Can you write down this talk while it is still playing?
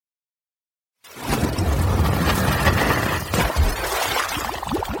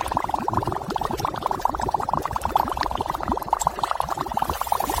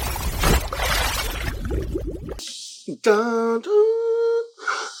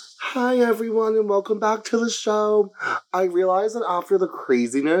Hi everyone and welcome back to the show. I realized that after the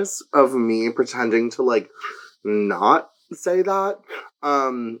craziness of me pretending to not say that,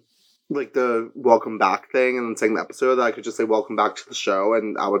 like the welcome back thing and then saying the episode, that I could just say welcome back to the show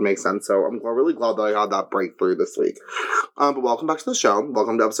and that would make sense. So I'm really glad that I had that breakthrough this week. But welcome back to the show.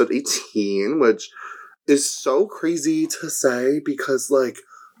 Welcome to episode 18, which is so crazy to say because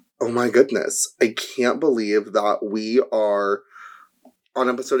oh my goodness, I can't believe that we are on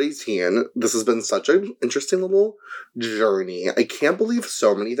episode 18. This has been such an interesting little journey. I can't believe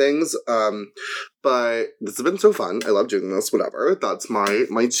so many things, but this has been so fun. I love doing this, whatever. That's my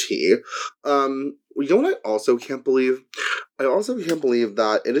tea. You know what I also can't believe? I also can't believe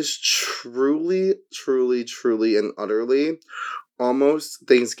that it is truly, truly, truly, and utterly almost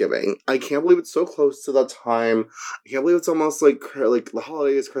Thanksgiving. I can't believe it's so close to that time. I can't believe it's almost like the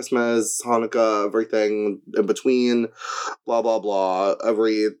holidays, Christmas, Hanukkah, everything in between, blah, blah, blah.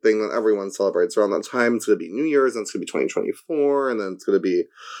 Everything that everyone celebrates around that time. It's going to be New Year's, and it's going to be 2024, and then it's going to be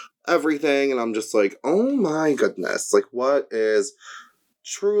everything, and I'm just like, oh my goodness. What is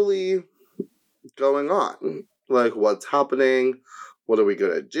truly going on? What's happening? What are we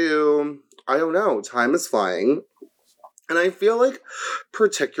going to do? I don't know. Time is flying. And I feel like,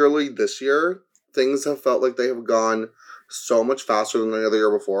 particularly this year, things have felt like they have gone so much faster than any other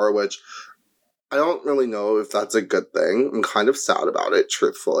year before, which I don't really know if that's a good thing. I'm kind of sad about it,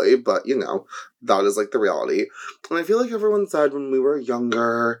 truthfully, but, that is, the reality. And I feel like everyone said when we were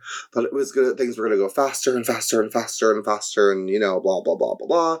younger that it was good, things were going to go faster and faster and faster and faster and, blah, blah, blah, blah,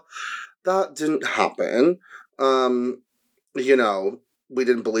 blah. That didn't happen. We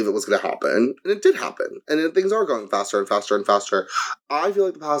didn't believe it was going to happen, and it did happen, and things are going faster and faster and faster. I feel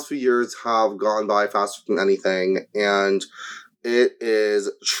like the past few years have gone by faster than anything, and it is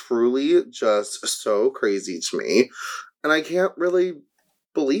truly just so crazy to me, and I can't really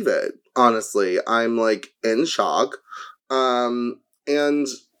believe it, honestly. I'm, in shock, and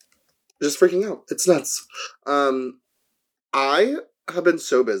just freaking out. It's nuts. I have been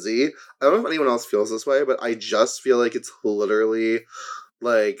so busy. I don't know if anyone else feels this way, but I just feel like it's literally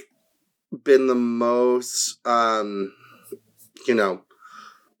been the most,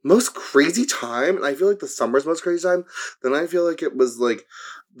 most crazy time. And I feel like the summer's most crazy time. Then I feel like it was,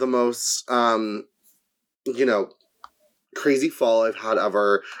 the most, crazy fall I've had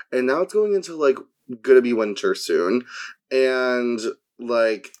ever. And now it's going into, gonna be winter soon. And,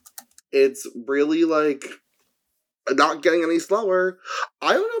 it's really, not getting any slower.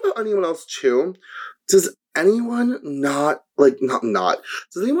 I don't know about anyone else, too. Does anyone not does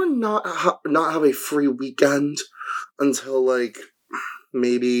anyone not have a free weekend until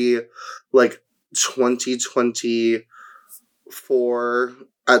maybe 2024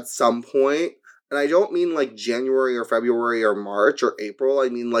 at some point? And I don't mean January or February or March or April. I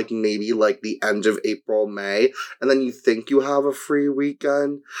mean maybe the end of April, May, and then you think you have a free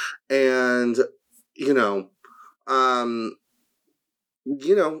weekend, and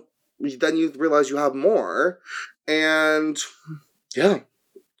then you realize you have more, and yeah.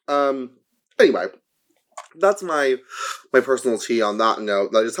 Anyway, that's my personal tea on that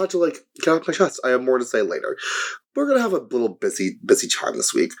note. I just had to get off my chest. I have more to say later. We're gonna have a little busy time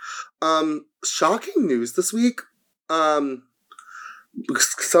this week. Shocking news this week. Some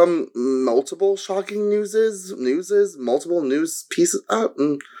multiple shocking newses, multiple news pieces. I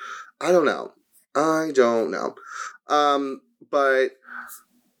don't know. But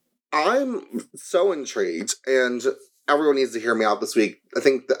I'm so intrigued, and everyone needs to hear me out this week. I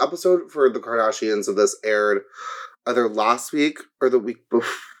think the episode for the Kardashians of this aired either last week or the week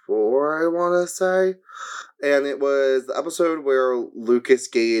before, I want to say. And it was the episode where Lucas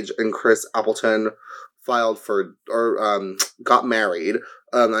Gage and Chris Appleton filed for, or got married.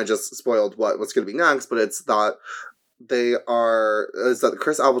 I just spoiled what's going to be next, but it's that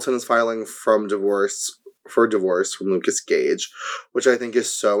Chris Appleton is filing for divorce from Lucas Gage, which I think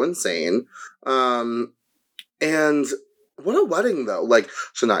is so insane. And what a wedding, though.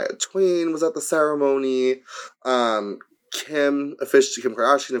 Shania Twain was at the ceremony. Kim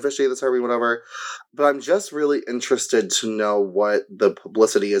Kardashian officiated the ceremony, whatever. But I'm just really interested to know what the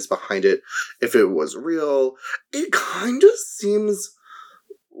publicity is behind it. If it was real, it kind of seems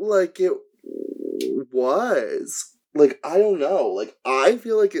like it was. I don't know. I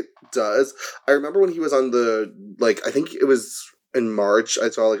feel like it does. I remember when he was on the, I think it was in March, I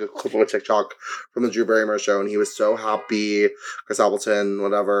saw, a clip of a TikTok from the Drew Barrymore show, and he was so happy, Chris Appleton,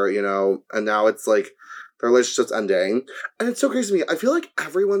 whatever, and now it's, the relationship's ending. And it's so crazy to me. I feel like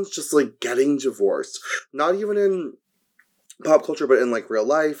everyone's just, getting divorced. Not even in pop culture, but in, real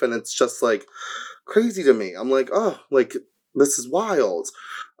life, and it's just, crazy to me. I'm this is wild.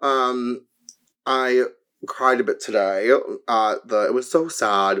 I cried a bit today. It was so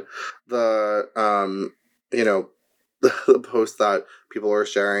sad. The you know, the post that people are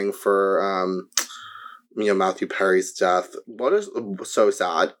sharing for Matthew Perry's death. What is so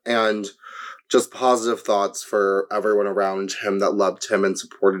sad, and just positive thoughts for everyone around him that loved him and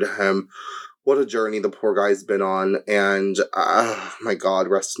supported him. What a journey the poor guy's been on, and my God,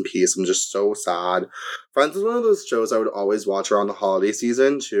 rest in peace. I'm just so sad. Friends is one of those shows I would always watch around the holiday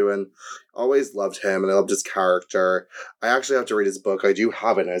season too, and always loved him, and I loved his character. I actually have to read his book. I do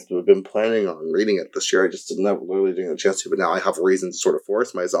have it, and I've been planning on reading it this year. I just didn't really get a chance to, but now I have reason to sort of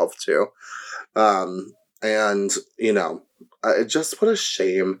force myself to. And just what a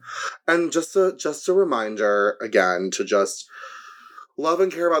shame, and just a reminder again to just love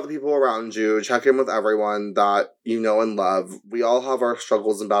and care about the people around you. Check in with everyone that you know and love. We all have our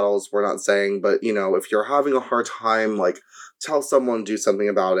struggles and battles, we're not saying, but, if you're having a hard time, like, tell someone, do something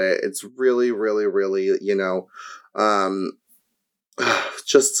about it. It's really, really, really,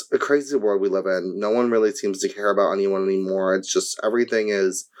 just a crazy world we live in. No one really seems to care about anyone anymore. It's just, everything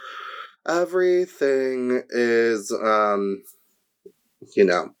is,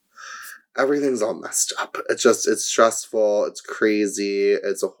 everything's all messed up. It's stressful, it's crazy,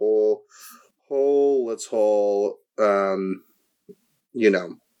 it's a whole world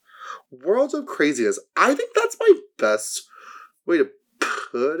of craziness. I think that's my best way to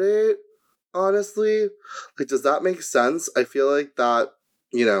put it, honestly. Like, does that make sense? I feel like that,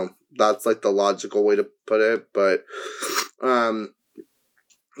 that's like the logical way to put it, but,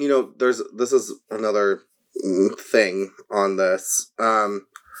 this is another thing on this. I've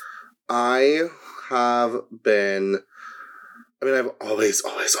always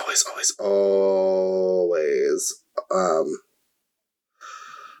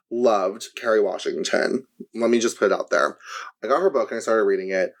loved Kerry Washington. Let me just put it out there. I got her book and I started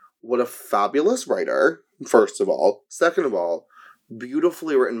reading it. What a fabulous writer, first of all. Second of all,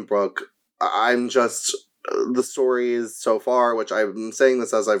 beautifully written book. I'm just... the stories so far, which I'm saying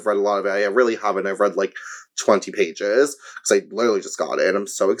this as I've read a lot of it. I really haven't. I've read like 20 pages because I literally just got it and I'm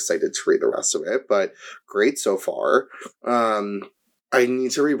so excited to read the rest of it, but great so far. I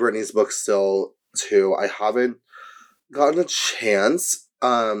need to read Brittany's book still too. I haven't gotten a chance.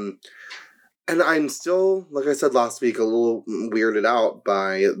 And I'm still, like I said last week, a little weirded out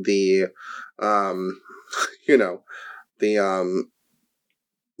by the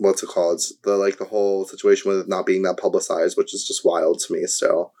what's it called? The whole situation with it not being that publicized, which is just wild to me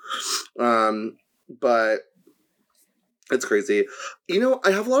still. But it's crazy.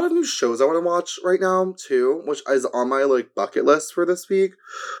 I have a lot of new shows I want to watch right now too, which is on my bucket list for this week.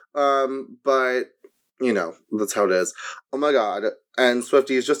 But that's how it is. Oh my God. And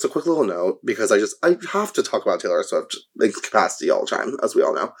Swifties, just a quick little note, because I have to talk about Taylor Swift in capacity all the time, as we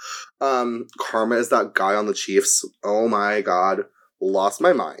all know. Karma is that guy on the Chiefs. Oh my God. Lost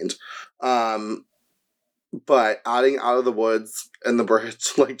my mind. But adding Out of the Woods and the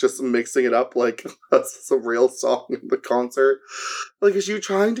bridge, just mixing it up that's a real song in the concert. Is you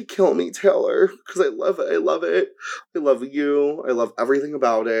trying to kill me, Taylor? Because I love it. I love it. I love you. I love everything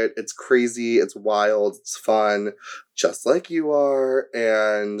about it. It's crazy. It's wild. It's fun. Just like you are.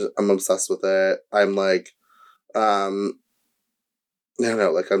 And I'm obsessed with it. I'm I don't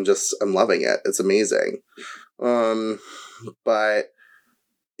know, I'm loving it. It's amazing. But,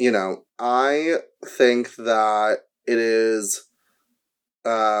 I think that it is,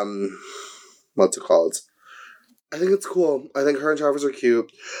 what's it called? I think it's cool. I think her and Travis are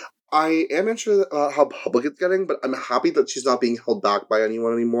cute. I am interested about how public it's getting, but I'm happy that she's not being held back by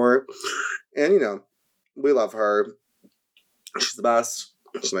anyone anymore. And, we love her. She's the best.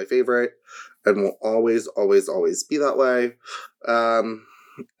 She's my favorite. And will always, always, always be that way.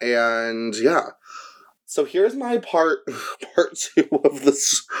 And, yeah. So here's my part two of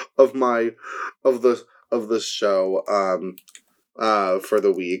this of the show for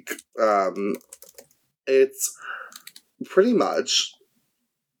the week. It's pretty much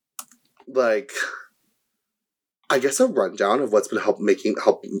I guess a rundown of what's been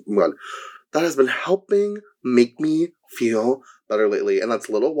that has been helping make me feel better lately, and that's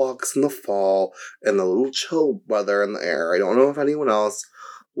little walks in the fall and the little chill weather in the air. I don't know if anyone else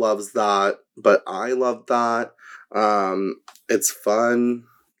loves that, but I love that. It's fun.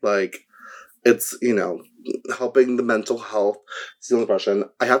 It's, helping the mental health, depression.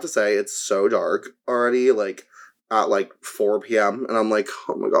 I have to say, it's so dark already, at 4 p.m. And I'm like,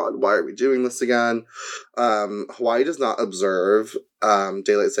 oh my God, why are we doing this again? Hawaii does not observe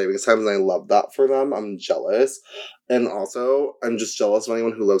daylight savings time, and I love that for them. I'm jealous. And also, I'm just jealous of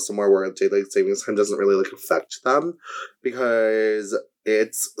anyone who lives somewhere where daylight savings time doesn't really, like, affect them. Because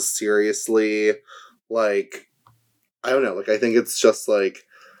it's seriously, like, I don't know. Like, I think it's just, like,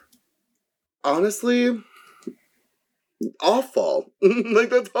 honestly, awful. Like,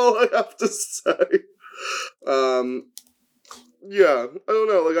 that's all I have to say. Yeah, I don't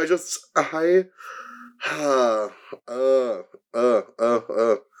know. Like, uh, uh,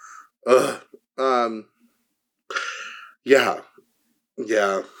 uh, um, yeah,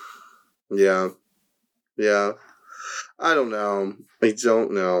 yeah, yeah, yeah. I don't know. I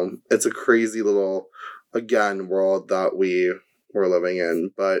don't know. It's a crazy little, again, world that we're living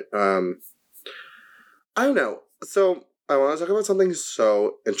in. But, I don't know. So, I want to talk about something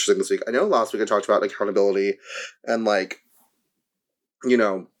so interesting this week. I know last week I talked about accountability and, like, you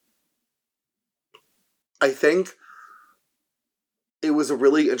know, I think it was a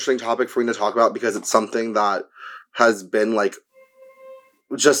really interesting topic for me to talk about because it's something that has been, like,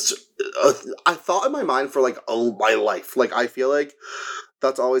 just I thought in my mind for, like, my life. Like, I feel like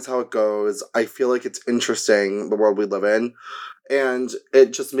that's always how it goes. I feel like it's interesting, the world we live in. And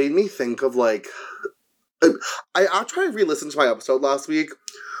it just made me think of, like, I tried to re-listen to my episode last week,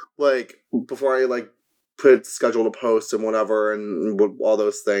 like, before I, like, scheduled a post and whatever and all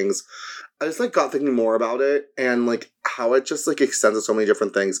those things. I just, like, got thinking more about it and, like, how it just, like, extends to so many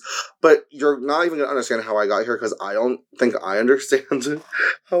different things. But you're not even gonna understand how I got here because I don't think I understand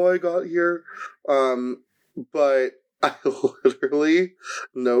how I got here. But I literally,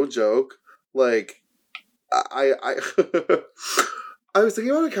 no joke, like, I I was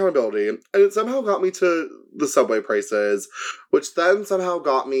thinking about accountability, and it somehow got me to the subway prices, which then somehow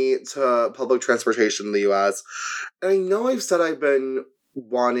got me to public transportation in the US. And I know I've said I've been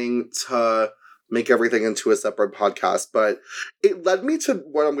wanting to make everything into a separate podcast, but it led me to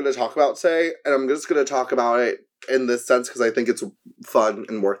what I'm going to talk about today, and I'm just going to talk about it in this sense because I think it's fun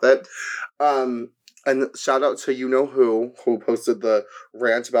and worth it. And shout out to who posted the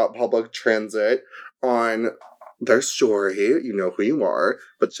rant about public transit on their story. You know who you are,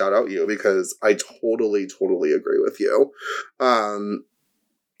 but shout out you because I totally agree with you.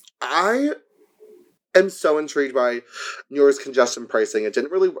 I am so intrigued by New York's congestion pricing.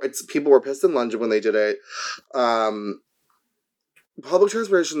 People were pissed in London when they did it. Public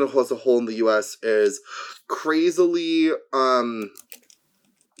transportation as a whole in the US is crazily,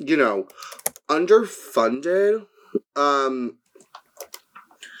 underfunded.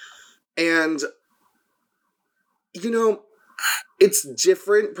 And it's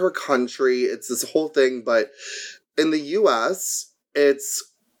different per country. It's this whole thing, but in the US, it's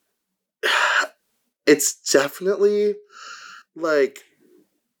definitely, like,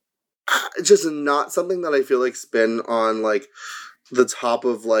 just not something that I feel like's been on, like, the top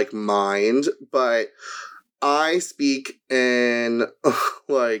of, like, mind, but I speak in,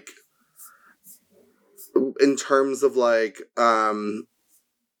 like, in terms of, like,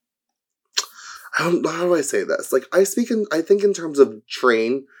 how do I say this? Like, I think in terms of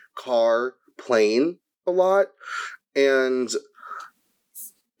train, car, plane a lot, and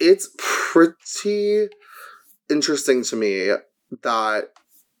it's pretty interesting to me that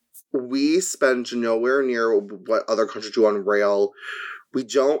we spend nowhere near what other countries do on rail. We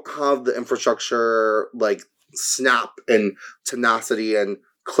don't have the infrastructure, like, snap and tenacity and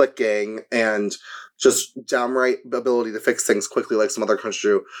clicking and just downright ability to fix things quickly like some other countries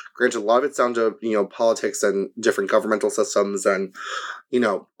do. Granted, a lot of it's down to, politics and different governmental systems and,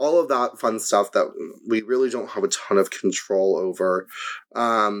 all of that fun stuff that we really don't have a ton of control over.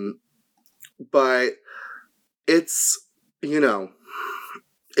 But it's,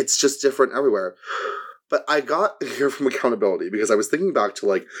 it's just different everywhere. But I got here from accountability because I was thinking back to,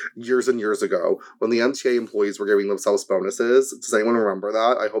 like, years and years ago when the MTA employees were giving themselves bonuses. Does anyone remember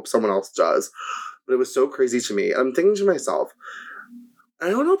that? I hope someone else does. But it was so crazy to me. And I'm thinking to myself, I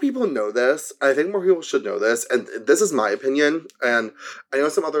don't know if people know this. I think more people should know this. And this is my opinion. And I know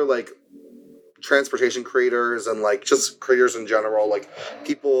some other, like, transportation creators and, like, just creators in general, like,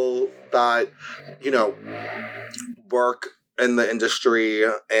 people that, work in the industry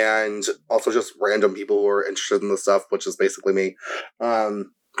and also just random people who are interested in the stuff, which is basically me.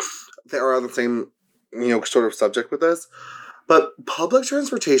 They are on the same, sort of subject with this. But public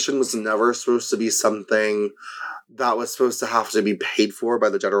transportation was never supposed to be something that was supposed to have to be paid for by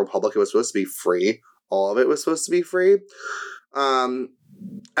the general public. It was supposed to be free. All of it was supposed to be free. And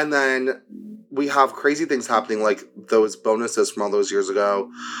then we have crazy things happening, like those bonuses from all those years ago.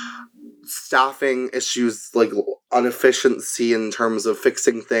 Staffing issues, like inefficiency in terms of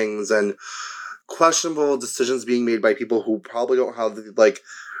fixing things, and questionable decisions being made by people who probably don't have the, like,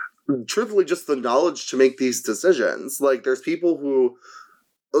 truthfully just the knowledge to make these decisions. Like, there's people who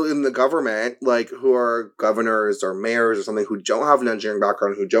in the government, like, who are governors or mayors or something, who don't have an engineering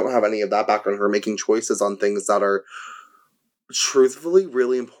background, who don't have any of that background, who are making choices on things that are truthfully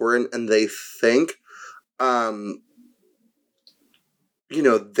really important, and they think,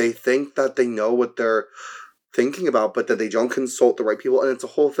 they think that they know what they're thinking about, but that they don't consult the right people, and it's a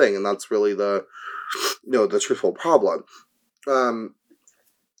whole thing, and that's really the truthful problem.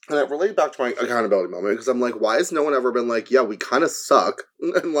 And it related back to my accountability moment, because I'm like, why has no one ever been like, yeah, we kind of suck,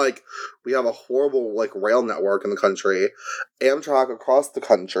 and, like, we have a horrible, like, rail network in the country. Amtrak across the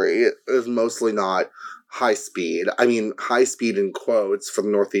country is mostly not high speed. I mean, high speed in quotes for the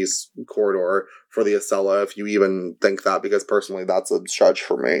Northeast Corridor, for the Acela, if you even think that, because personally that's a stretch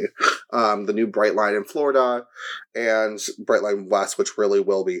for me. The new Brightline in Florida, and Brightline West, which really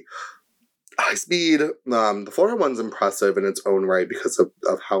will be high speed. The Florida one's impressive in its own right because of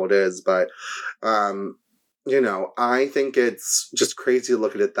how it is, but I think it's just crazy to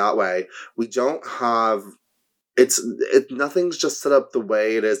look at it that way. We don't have nothing's just set up the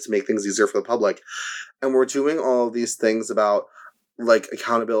way it is to make things easier for the public, and we're doing all of these things about, like,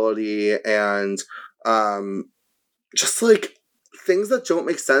 accountability and just, like, things that don't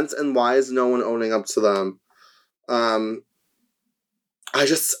make sense, and why is no one owning up to them? I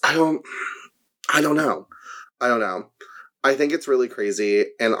don't know. I think it's really crazy,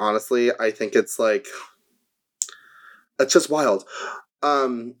 and honestly, I think it's, like, it's just wild.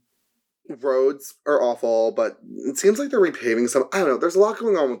 Roads are awful, but it seems like they're repaving some. I don't know. There's a lot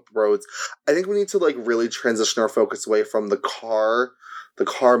going on with roads. I think we need to, like, really transition our focus away from the car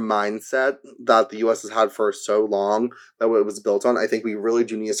mindset that the U.S. has had for so long, that it was built on. I think we really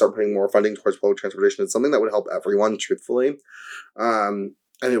do need to start putting more funding towards public transportation. It's something that would help everyone, truthfully. And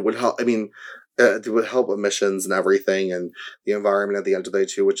it would help, it would help emissions and everything, and the environment at the end of the day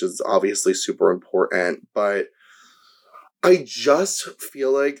too, which is obviously super important. But I just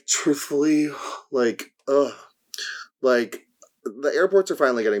feel like, truthfully, like, like, the airports are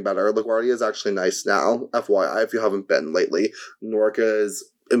finally getting better. LaGuardia is actually nice now, FYI, if you haven't been lately. Newark is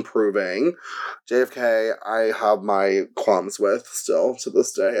improving. JFK, I have my qualms with still to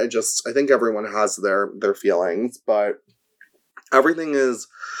this day. I think everyone has their feelings, but everything is...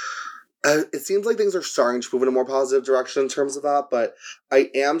 it seems like things are starting to move in a more positive direction in terms of that, but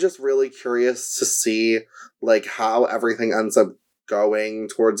I am just really curious to see, like, how everything ends up going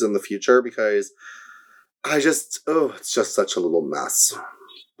towards in the future, because it's just such a little mess.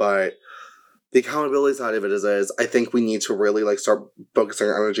 But the accountability side of it is I think we need to really, like, start focusing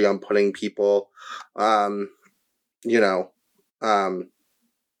our energy on putting people,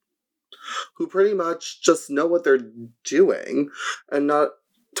 who pretty much just know what they're doing, and not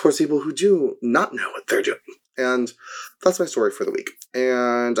towards people who do not know what they're doing. And that's my story for the week.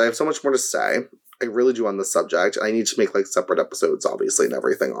 And I have so much more to say. I really do on this subject. I need to make, like, separate episodes, obviously, and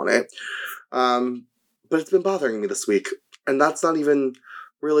everything on it. But it's been bothering me this week. And that's not even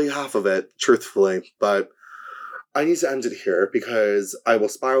really half of it, truthfully. But I need to end it here, because I will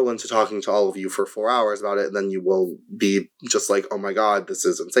spiral into talking to all of you for 4 hours about it, and then you will be just like, oh my god, this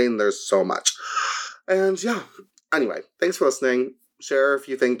is insane. There's so much. And yeah. Anyway, thanks for listening. Share if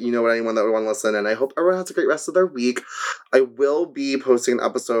you think you know anyone that would want to listen, and I hope everyone has a great rest of their week. I will be posting an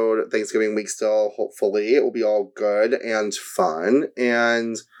episode Thanksgiving week still, hopefully. It will be all good and fun,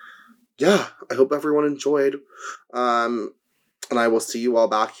 and yeah, I hope everyone enjoyed. And I will see you all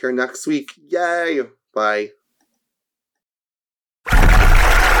back here next week. Yay! Bye.